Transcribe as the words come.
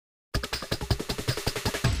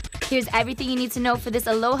Here's everything you need to know for this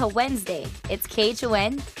Aloha Wednesday. It's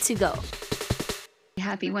KHON to go.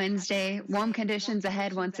 Happy Wednesday. Warm conditions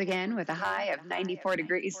ahead once again with a high of 94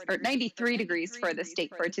 degrees or 93 degrees for the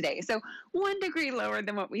state for today. So 1 degree lower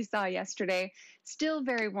than what we saw yesterday. Still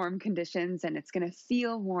very warm conditions, and it's going to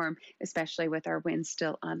feel warm, especially with our winds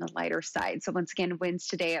still on the lighter side. So once again, winds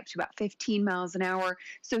today up to about 15 miles an hour.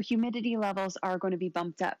 So humidity levels are going to be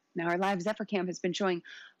bumped up. Now our live Zephyr cam has been showing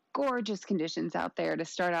gorgeous conditions out there to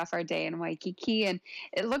start off our day in Waikiki. And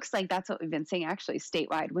it looks like that's what we've been seeing actually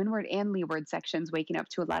statewide. Windward and leeward sections waking up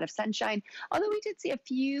to a lot of sunshine, although we did see a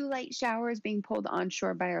few light showers being pulled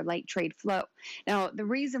onshore by our light trade flow. Now, the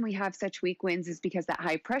reason we have such weak winds is because that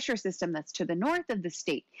high pressure system that's to the north of the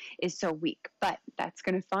state is so weak. But that's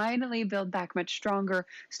going to finally build back much stronger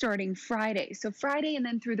starting Friday. So Friday and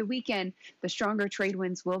then through the weekend, the stronger trade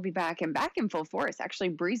winds will be back and back in full force. Actually,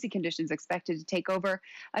 breezy conditions expected to take over.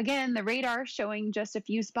 Again, the radar showing just a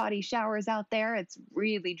few spotty showers out there. It's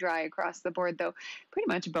really dry across the board, though, pretty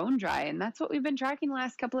much bone dry, and that's what we've been tracking the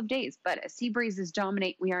last couple of days. But as sea breezes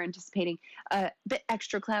dominate, we are anticipating a bit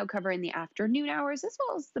extra cloud cover in the afternoon hours, as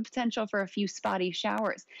well as the potential for a few spotty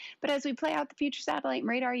showers. But as we play out the future satellite and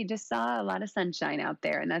radar, you just saw a lot of sunshine out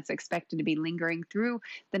there, and that's expected to be lingering through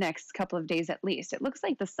the next couple of days at least. It looks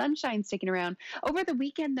like the sunshine's sticking around. Over the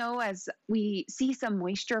weekend, though, as we see some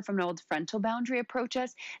moisture from an old frontal boundary approach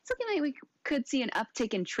us, it's looking like we could see an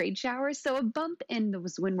uptick in trade showers, so a bump in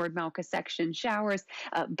those windward Mauka section showers,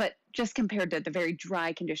 but just compared to the very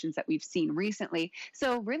dry conditions that we've seen recently.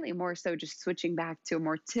 So really more so just switching back to a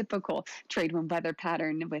more typical trade wind weather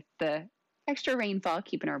pattern with the extra rainfall,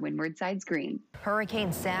 keeping our windward sides green.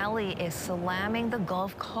 Hurricane Sally is slamming the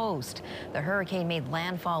Gulf Coast. The hurricane made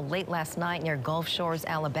landfall late last night near Gulf Shores,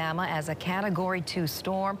 Alabama as a Category 2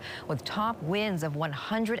 storm with top winds of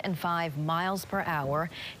 105 miles per hour.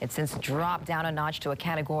 It's since dropped down a notch to a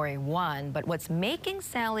Category 1, but what's making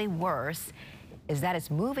Sally worse is that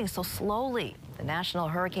it's moving so slowly. The National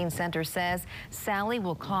Hurricane Center says Sally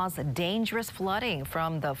will cause dangerous flooding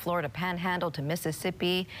from the Florida Panhandle to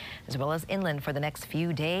Mississippi, as well as inland for the next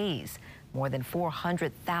few days. More than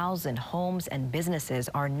 400,000 homes and businesses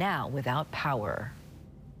are now without power.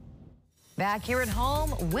 Back here at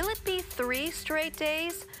home, will it be 3 straight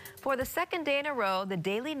days? For the second day in a row, the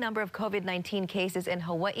daily number of COVID-19 cases in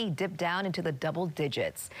Hawaii dipped down into the double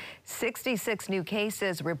digits. 66 new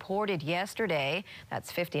cases reported yesterday.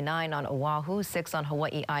 That's 59 on Oahu, 6 on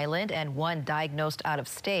Hawaii Island, and 1 diagnosed out of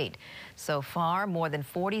state. So far, more than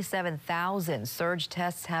 47,000 surge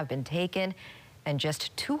tests have been taken, and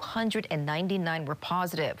just 299 were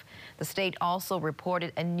positive. The state also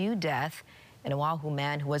reported a new death. An Oahu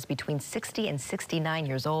man who was between 60 and 69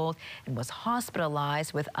 years old and was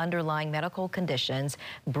hospitalized with underlying medical conditions,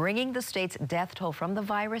 bringing the state's death toll from the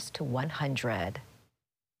virus to 100.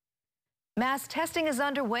 Mass testing is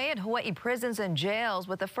underway at Hawaii prisons and jails,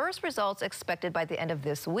 with the first results expected by the end of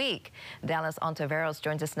this week. Dallas Ontiveros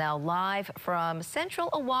joins us now live from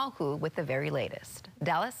Central Oahu with the very latest.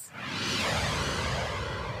 Dallas?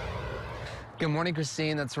 Good morning,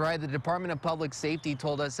 Christine. That's right. The Department of Public Safety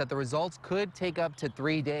told us that the results could take up to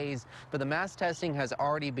 3 days, but the mass testing has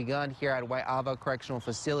already begun here at Waiawa Correctional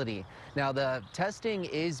Facility. Now, the testing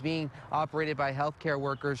is being operated by healthcare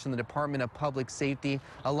workers from the Department of Public Safety,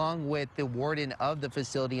 along with the warden of the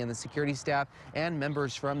facility and the security staff and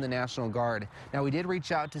members from the National Guard. Now, we did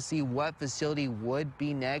reach out to see what facility would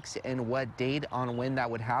be next and what date on when that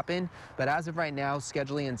would happen, but as of right now,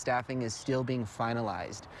 scheduling and staffing is still being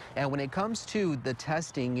finalized. And when it comes to the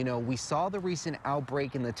testing, you know, we saw the recent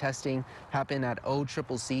outbreak in the testing happen at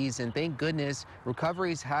OCCCs, and thank goodness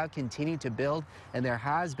recoveries have continued to build and there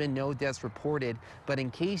has been no deaths reported. But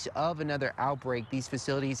in case of another outbreak, these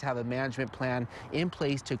facilities have a management plan in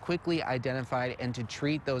place to quickly identify and to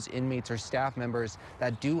treat those inmates or staff members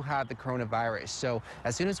that do have the coronavirus. So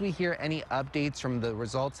as soon as we hear any updates from the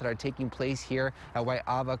results that are taking place here at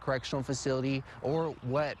Waiawa Correctional Facility or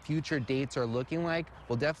what future dates are looking like,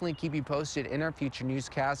 we'll definitely keep you posted in our future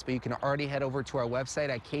newscasts, but you can already head over to our website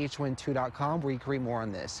at khon2.com where you can read more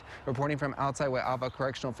on this. Reporting from outside Waiawa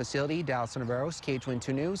Correctional Facility, Dallas Navarros,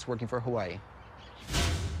 KHON2 News, working for Hawaii.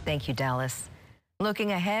 Thank you, Dallas.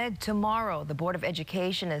 Looking ahead, tomorrow, the Board of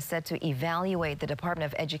Education is set to evaluate the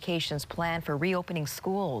Department of Education's plan for reopening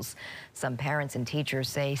schools. Some parents and teachers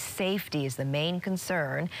say safety is the main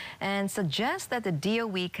concern and suggest that the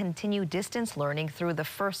DOE continue distance learning through the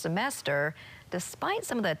first semester, despite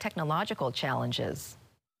some of the technological challenges.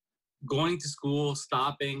 Going to school,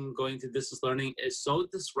 stopping, going to distance learning is so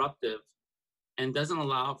disruptive and doesn't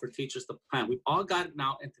allow for teachers to plan. We've all gotten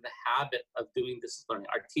now into the habit of doing distance learning.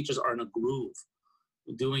 Our teachers are in a groove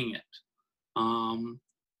doing it.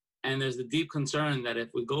 And there's a deep concern that if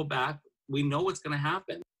we go back, we know what's going to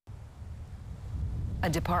happen. A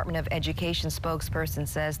Department of Education spokesperson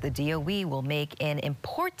says the DOE will make an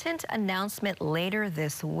important announcement later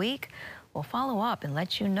this week. We'll follow up and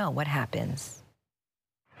let you know what happens.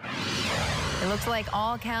 It looks like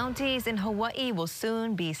all counties in Hawaii will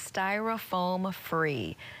soon be styrofoam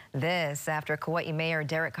free. This after Kauai Mayor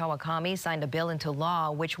Derek Kawakami signed a bill into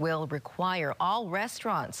law which will require all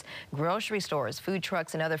restaurants, grocery stores, food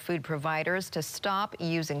trucks, and other food providers to stop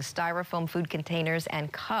using styrofoam food containers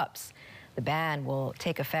and cups. The ban will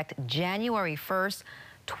take effect January 1st,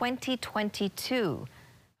 2022.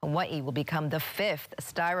 Hawaii will become the 5th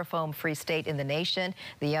styrofoam-free state in the nation.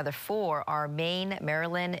 The other 4 are Maine,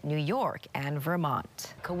 Maryland, New York, and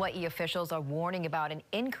Vermont. Kauai officials are warning about an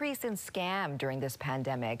increase in scam during this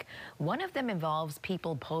pandemic. One of them involves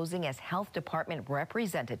people posing as health department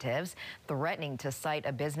representatives, threatening to cite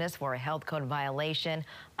a business for a health code violation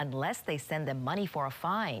unless they send them money for a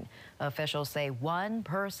fine. Officials say one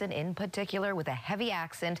person in particular with a heavy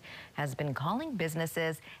accent has been calling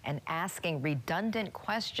businesses and asking redundant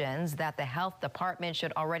questions that the health department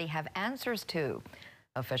should already have answers to.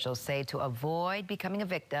 Officials say to avoid becoming a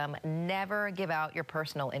victim, never give out your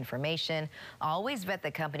personal information. Always vet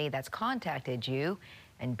the company that's contacted you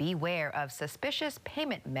and beware of suspicious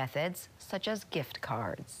payment methods such as gift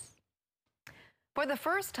cards. For the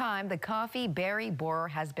first time, the coffee berry borer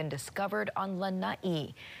has been discovered on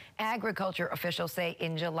Lanai. Agriculture officials say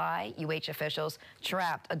in July, UH officials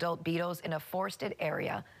trapped adult beetles in a forested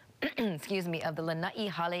area of the Lanai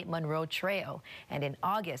Hale Monroe Trail. And in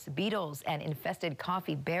August, beetles and infested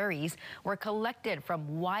coffee berries were collected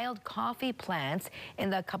from wild coffee plants in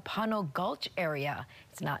the Kapano Gulch area.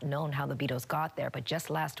 It's not known how the beetles got there, but just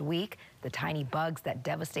last week, the tiny bugs that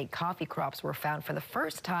devastate coffee crops were found for the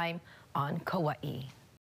first time on Kauai.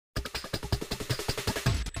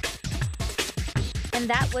 And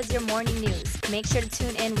that was your morning news. Make sure to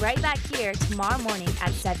tune in right back here tomorrow morning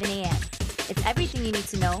at 7 a.m. It's everything you need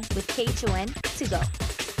to know with KHON to go.